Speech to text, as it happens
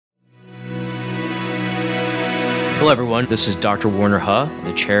Hello, everyone. This is Dr. Warner Huh,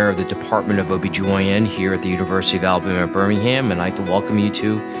 the chair of the Department of OBGYN here at the University of Alabama at Birmingham, and I'd like to welcome you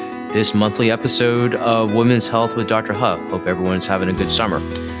to this monthly episode of Women's Health with Dr. Huh. Hope everyone's having a good summer.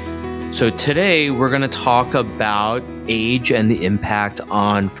 So today we're going to talk about age and the impact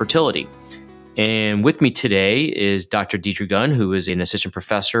on fertility. And with me today is Dr. Deidre Gunn, who is an assistant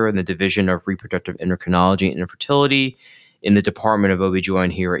professor in the Division of Reproductive Endocrinology and Infertility in the Department of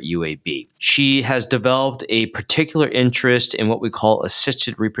OBGYN here at UAB. She has developed a particular interest in what we call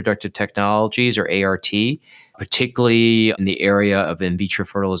assisted reproductive technologies, or ART, particularly in the area of in vitro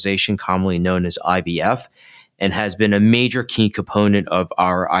fertilization, commonly known as IVF, and has been a major key component of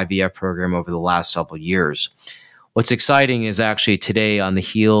our IVF program over the last several years. What's exciting is actually today, on the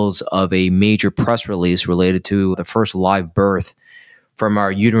heels of a major press release related to the first live birth from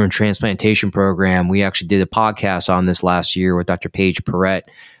our uterine transplantation program, we actually did a podcast on this last year with Dr. Paige Perrett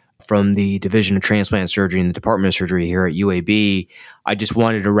from the Division of Transplant Surgery in the Department of Surgery here at UAB. I just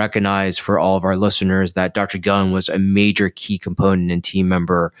wanted to recognize for all of our listeners that Dr. Gunn was a major key component and team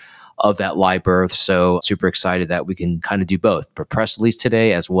member of that live birth. So super excited that we can kind of do both, a press release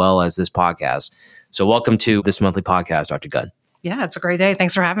today as well as this podcast. So welcome to this monthly podcast, Dr. Gunn. Yeah, it's a great day.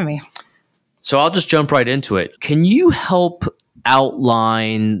 Thanks for having me. So I'll just jump right into it. Can you help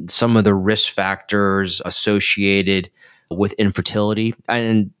outline some of the risk factors associated with infertility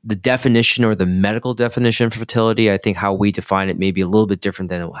and the definition or the medical definition of fertility? I think how we define it may be a little bit different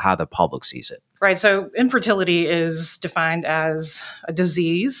than how the public sees it. Right. So infertility is defined as a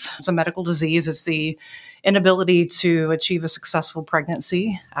disease. It's a medical disease. It's the inability to achieve a successful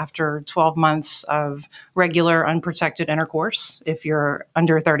pregnancy after 12 months of regular unprotected intercourse. If you're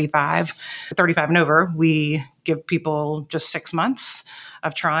under 35 and over, we give people just 6 months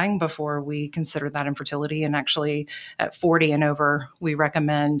of trying before we consider that infertility. And actually at 40 and over, we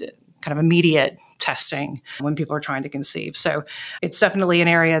recommend kind of immediate testing when people are trying to conceive. So it's definitely an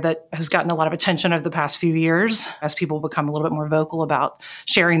area that has gotten a lot of attention over the past few years as people become a little bit more vocal about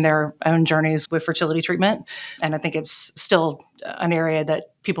sharing their own journeys with fertility treatment. And I think it's still an area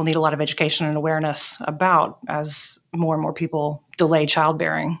that people need a lot of education and awareness about as more and more people delay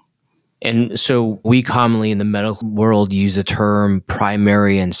childbearing. And so we commonly in the medical world use the term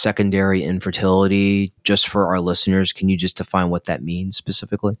primary and secondary infertility. Just for our listeners, can you just define what that means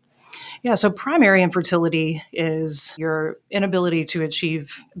specifically? Yeah, so primary infertility is your inability to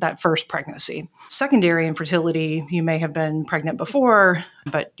achieve that first pregnancy. Secondary infertility, you may have been pregnant before,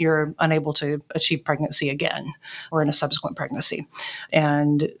 but you're unable to achieve pregnancy again or in a subsequent pregnancy.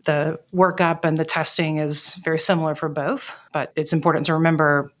 And the workup and the testing is very similar for both, but it's important to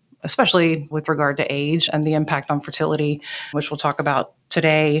remember, especially with regard to age and the impact on fertility, which we'll talk about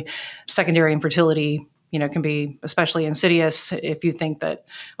today. Secondary infertility can be especially insidious if you think that,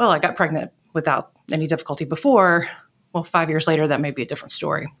 well, I got pregnant without any difficulty before. Well, 5 years later, that may be a different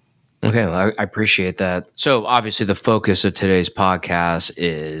story. Okay, well, I appreciate that. So obviously the focus of today's podcast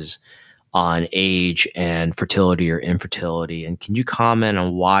is on age and fertility or infertility. And can you comment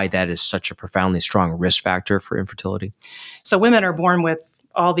on why that is such a profoundly strong risk factor for infertility? So women are born with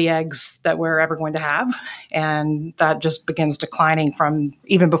all the eggs that we're ever going to have. And that just begins declining from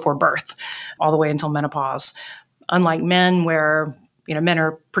even before birth, all the way until menopause. Unlike men, where men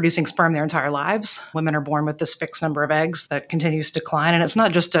are producing sperm their entire lives, women are born with this fixed number of eggs that continues to decline. And it's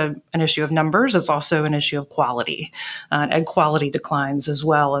not just an issue of numbers, it's also an issue of quality. Egg quality declines as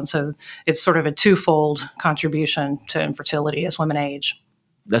well. And so it's sort of a twofold contribution to infertility as women age.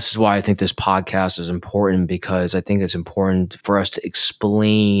 This is why I think this podcast is important, because I think it's important for us to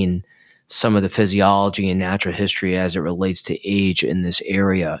explain some of the physiology and natural history as it relates to age in this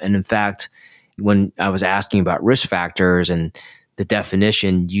area. And in fact, when I was asking about risk factors and the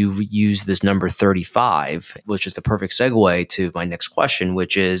definition, you used this number 35, which is the perfect segue to my next question,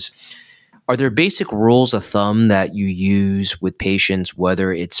 which is, are there basic rules of thumb that you use with patients,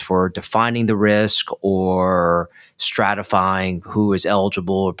 whether it's for defining the risk or stratifying who is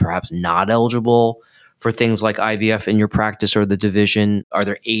eligible or perhaps not eligible for things like IVF in your practice or the division? Are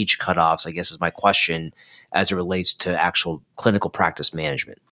there age cutoffs, I guess is my question, as it relates to actual clinical practice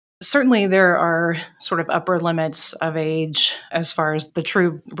management? Certainly, there are sort of upper limits of age as far as the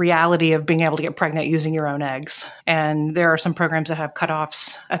true reality of being able to get pregnant using your own eggs. And there are some programs that have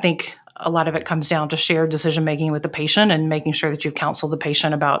cutoffs. I think a lot of it comes down to shared decision-making with the patient and making sure that you counsel the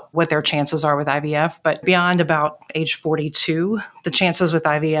patient about what their chances are with IVF. But beyond about age 42, the chances with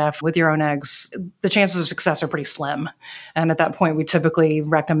IVF with your own eggs, the chances of success are pretty slim. And at that point, we typically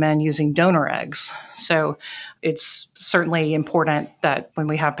recommend using donor eggs. So it's certainly important that when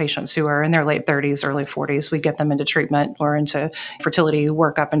we have patients who are in their late 30s, early 40s, we get them into treatment or into fertility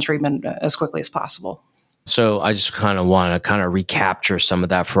workup and treatment as quickly as possible. So I just kind of want to kind of recapture some of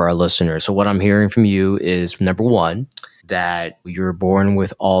that for our listeners. So what I'm hearing from you is, number one, that you're born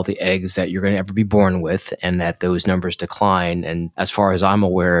with all the eggs that you're going to ever be born with, and that those numbers decline. And as far as I'm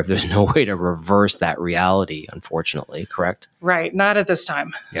aware of, there's no way to reverse that reality, unfortunately, correct? Right. Not at this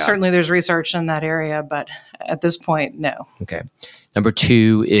time. Yeah. Certainly there's research in that area, but at this point, no. Okay. Number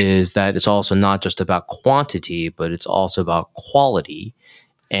two is that it's also not just about quantity, but it's also about quality.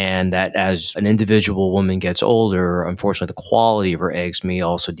 And that as an individual woman gets older, unfortunately, the quality of her eggs may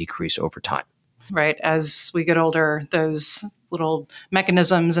also decrease over time. Right. As we get older, those little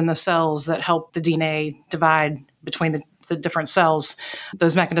mechanisms in the cells that help the DNA divide between the different cells,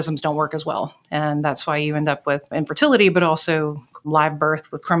 those mechanisms don't work as well. And that's why you end up with infertility, but also live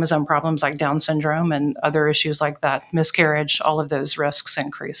birth with chromosome problems like Down syndrome and other issues like that, miscarriage, all of those risks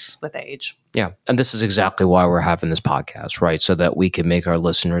increase with age. Yeah. And this is exactly why we're having this podcast, right? So that we can make our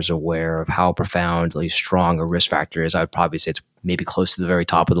listeners aware of how profoundly strong a risk factor is. I'd probably say it's maybe close to the very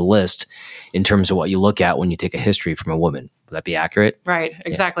top of the list in terms of what you look at when you take a history from a woman. Would that be accurate? Right,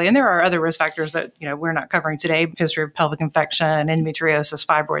 exactly. Yeah. And there are other risk factors that, we're not covering today, history of pelvic infection, endometriosis,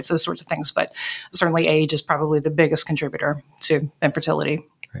 fibroids, those sorts of things. But certainly age is probably the biggest contributor to infertility.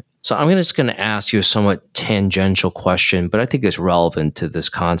 Right. So I'm just going to ask you a somewhat tangential question, but I think it's relevant to this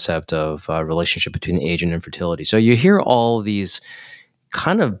concept of relationship between age and infertility. So you hear all these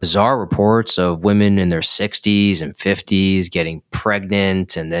kind of bizarre reports of women in their 60s and 50s getting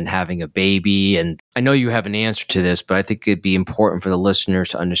pregnant and then having a baby. And I know you have an answer to this, but I think it'd be important for the listeners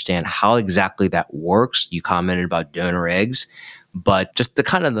to understand how exactly that works. You commented about donor eggs, but just the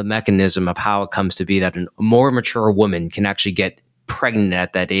kind of the mechanism of how it comes to be that a more mature woman can actually get pregnant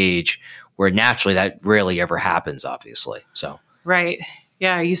at that age, where naturally that rarely ever happens, obviously. So right.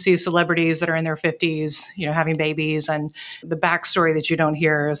 Yeah, you see celebrities that are in their 50s, having babies, and the backstory that you don't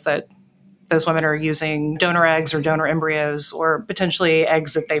hear is that those women are using donor eggs or donor embryos, or potentially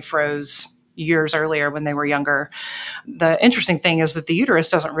eggs that they froze years earlier when they were younger. The interesting thing is that the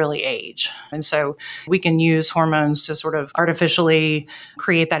uterus doesn't really age. And so we can use hormones to sort of artificially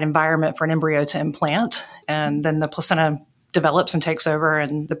create that environment for an embryo to implant. And then the placenta develops and takes over,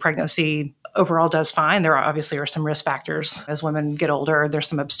 and the pregnancy overall does fine. There obviously are some risk factors. As women get older, there's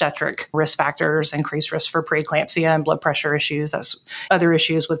some obstetric risk factors, increased risk for preeclampsia and blood pressure issues. That's other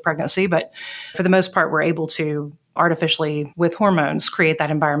issues with pregnancy. But for the most part, we're able to artificially, with hormones, create that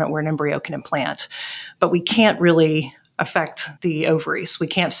environment where an embryo can implant. But we can't really affect the ovaries. We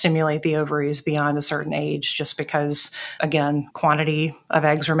can't stimulate the ovaries beyond a certain age just because, again, quantity of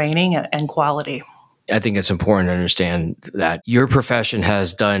eggs remaining and quality. I think it's important to understand that your profession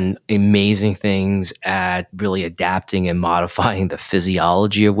has done amazing things at really adapting and modifying the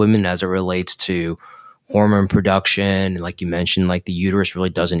physiology of women as it relates to hormone production. Like you mentioned, like the uterus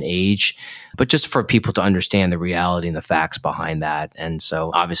really doesn't age, but just for people to understand the reality and the facts behind that. And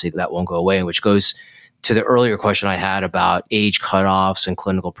so obviously that won't go away, which goes to the earlier question I had about age cutoffs and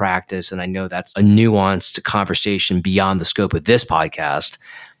clinical practice. And I know that's a nuanced conversation beyond the scope of this podcast,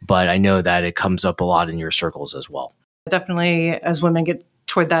 but I know that it comes up a lot in your circles as well. Definitely, as women get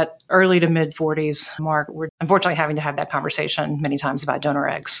toward that early to mid 40s mark, we're unfortunately having to have that conversation many times about donor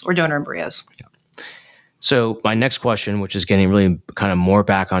eggs or donor embryos. Yeah. So my next question, which is getting really kind of more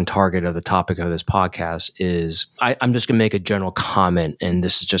back on target of the topic of this podcast, is I'm just going to make a general comment, and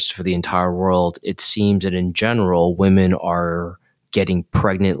this is just for the entire world. It seems that in general, women are getting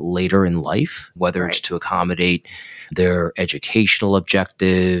pregnant later in life, whether it's to accommodate their educational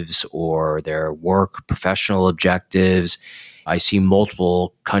objectives or their work professional objectives. I see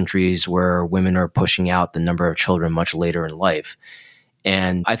multiple countries where women are pushing out the number of children much later in life.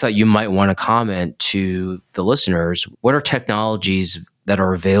 And I thought you might want to comment to the listeners, what are technologies that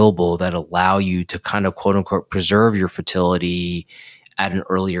are available that allow you to kind of quote unquote preserve your fertility at an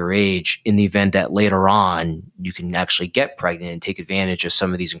earlier age in the event that later on you can actually get pregnant and take advantage of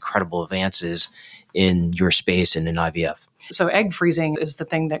some of these incredible advances in your space and in IVF? So egg freezing is the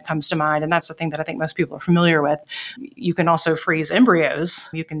thing that comes to mind, and that's the thing that I think most people are familiar with. You can also freeze embryos.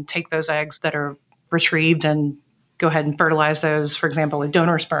 You can take those eggs that are retrieved and go ahead and fertilize those, for example, with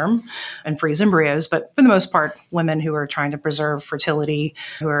donor sperm and freeze embryos. But for the most part, women who are trying to preserve fertility,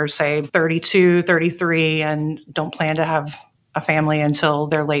 who are, say, 32, 33, and don't plan to have a family until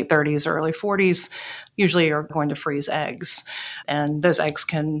their late 30s or early 40s, usually are going to freeze eggs. And those eggs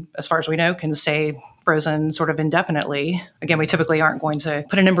can, as far as we know, can stay frozen sort of indefinitely. Again, we typically aren't going to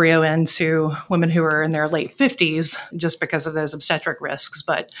put an embryo into women who are in their late 50s just because of those obstetric risks,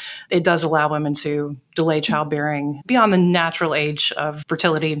 but it does allow women to delay childbearing beyond the natural age of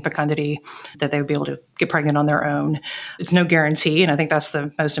fertility and fecundity, that they would be able to get pregnant on their own. It's no guarantee, and I think that's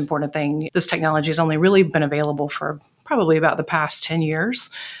the most important thing. This technology has only really been available for probably about the past 10 years.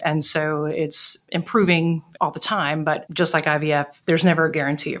 And so it's improving all the time. But just like IVF, there's never a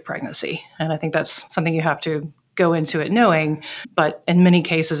guarantee of pregnancy. And I think that's something you have to go into it knowing. But in many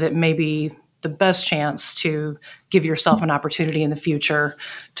cases, it may be the best chance to give yourself an opportunity in the future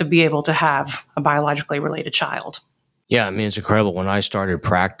to be able to have a biologically related child. Yeah, I mean, it's incredible. When I started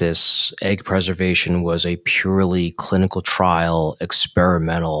practice, egg preservation was a purely clinical trial,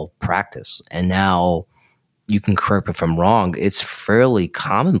 experimental practice. And now, you can correct me if I'm wrong, it's fairly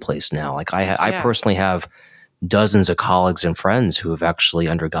commonplace now. Like I personally have dozens of colleagues and friends who have actually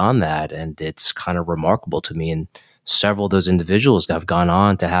undergone that. And it's kind of remarkable to me. And several of those individuals have gone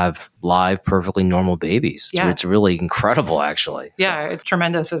on to have live, perfectly normal babies. It's really incredible, actually. Yeah, it's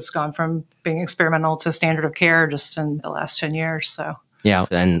tremendous. It's gone from being experimental to standard of care just in the last 10 years. So yeah,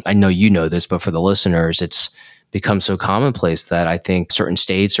 and I know you know this, but for the listeners, it's become so commonplace that I think certain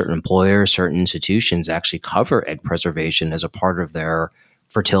states, certain employers, certain institutions actually cover egg preservation as a part of their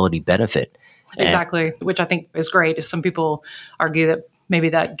fertility benefit. Exactly, which I think is great. Some people argue that maybe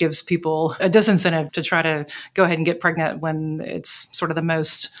that gives people a disincentive to try to go ahead and get pregnant when it's sort of the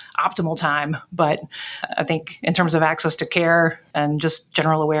most optimal time. But I think in terms of access to care and just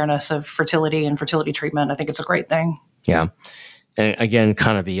general awareness of fertility and fertility treatment, I think it's a great thing. Yeah. And again,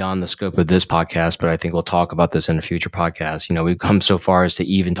 kind of beyond the scope of this podcast, but I think we'll talk about this in a future podcast. You know, we've come so far as to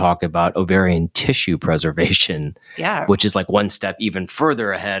even talk about ovarian tissue preservation, which is like one step even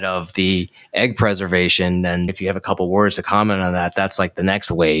further ahead of the egg preservation. And if you have a couple words to comment on that, that's like the next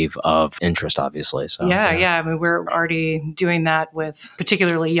wave of interest, obviously. So yeah. I mean, we're already doing that with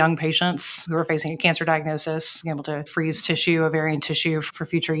particularly young patients who are facing a cancer diagnosis, being able to freeze tissue, ovarian tissue for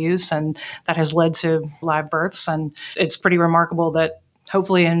future use. And that has led to live births. And it's pretty remarkable that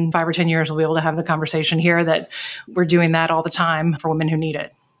hopefully in 5 or 10 years, we'll be able to have the conversation here that we're doing that all the time for women who need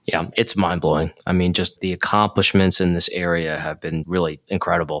it. Yeah, it's mind-blowing. I mean, just the accomplishments in this area have been really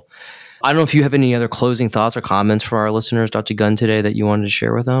incredible. I don't know if you have any other closing thoughts or comments for our listeners, Dr. Gunn, today that you wanted to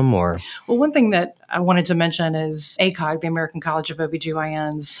share with them, or? Well, one thing that I wanted to mention is ACOG, the American College of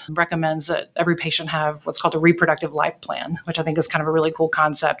OBGYNs, recommends that every patient have what's called a reproductive life plan, which I think is kind of a really cool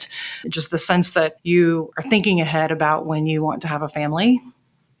concept. Just the sense that you are thinking ahead about when you want to have a family,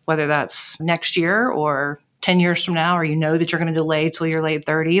 whether that's next year or 10 years from now, or you know that you're going to delay till your late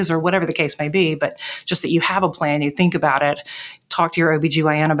 30s or whatever the case may be, but just that you have a plan, you think about it, talk to your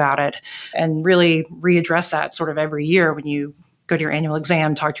OBGYN about it, and really readdress that sort of every year when you go to your annual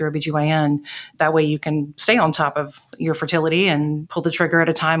exam, talk to your OBGYN. That way you can stay on top of your fertility and pull the trigger at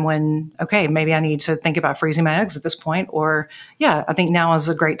a time when, okay, maybe I need to think about freezing my eggs at this point, or I think now is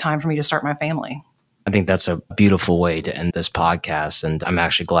a great time for me to start my family. I think that's a beautiful way to end this podcast, and I'm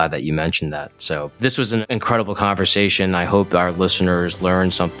actually glad that you mentioned that. So this was an incredible conversation. I hope our listeners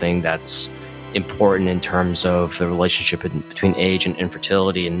learned something that's important in terms of the relationship between age and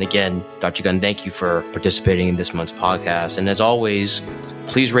infertility. And again, Dr. Gunn, thank you for participating in this month's podcast. And as always,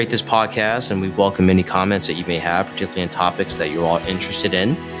 please rate this podcast, and we welcome any comments that you may have, particularly on topics that you're all interested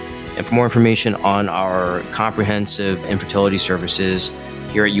in. And for more information on our comprehensive infertility services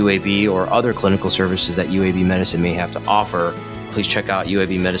here at UAB or other clinical services that UAB Medicine may have to offer, please check out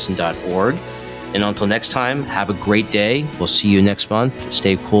uabmedicine.org. And until next time, have a great day. We'll see you next month.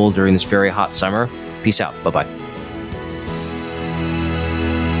 Stay cool during this very hot summer. Peace out. Bye-bye.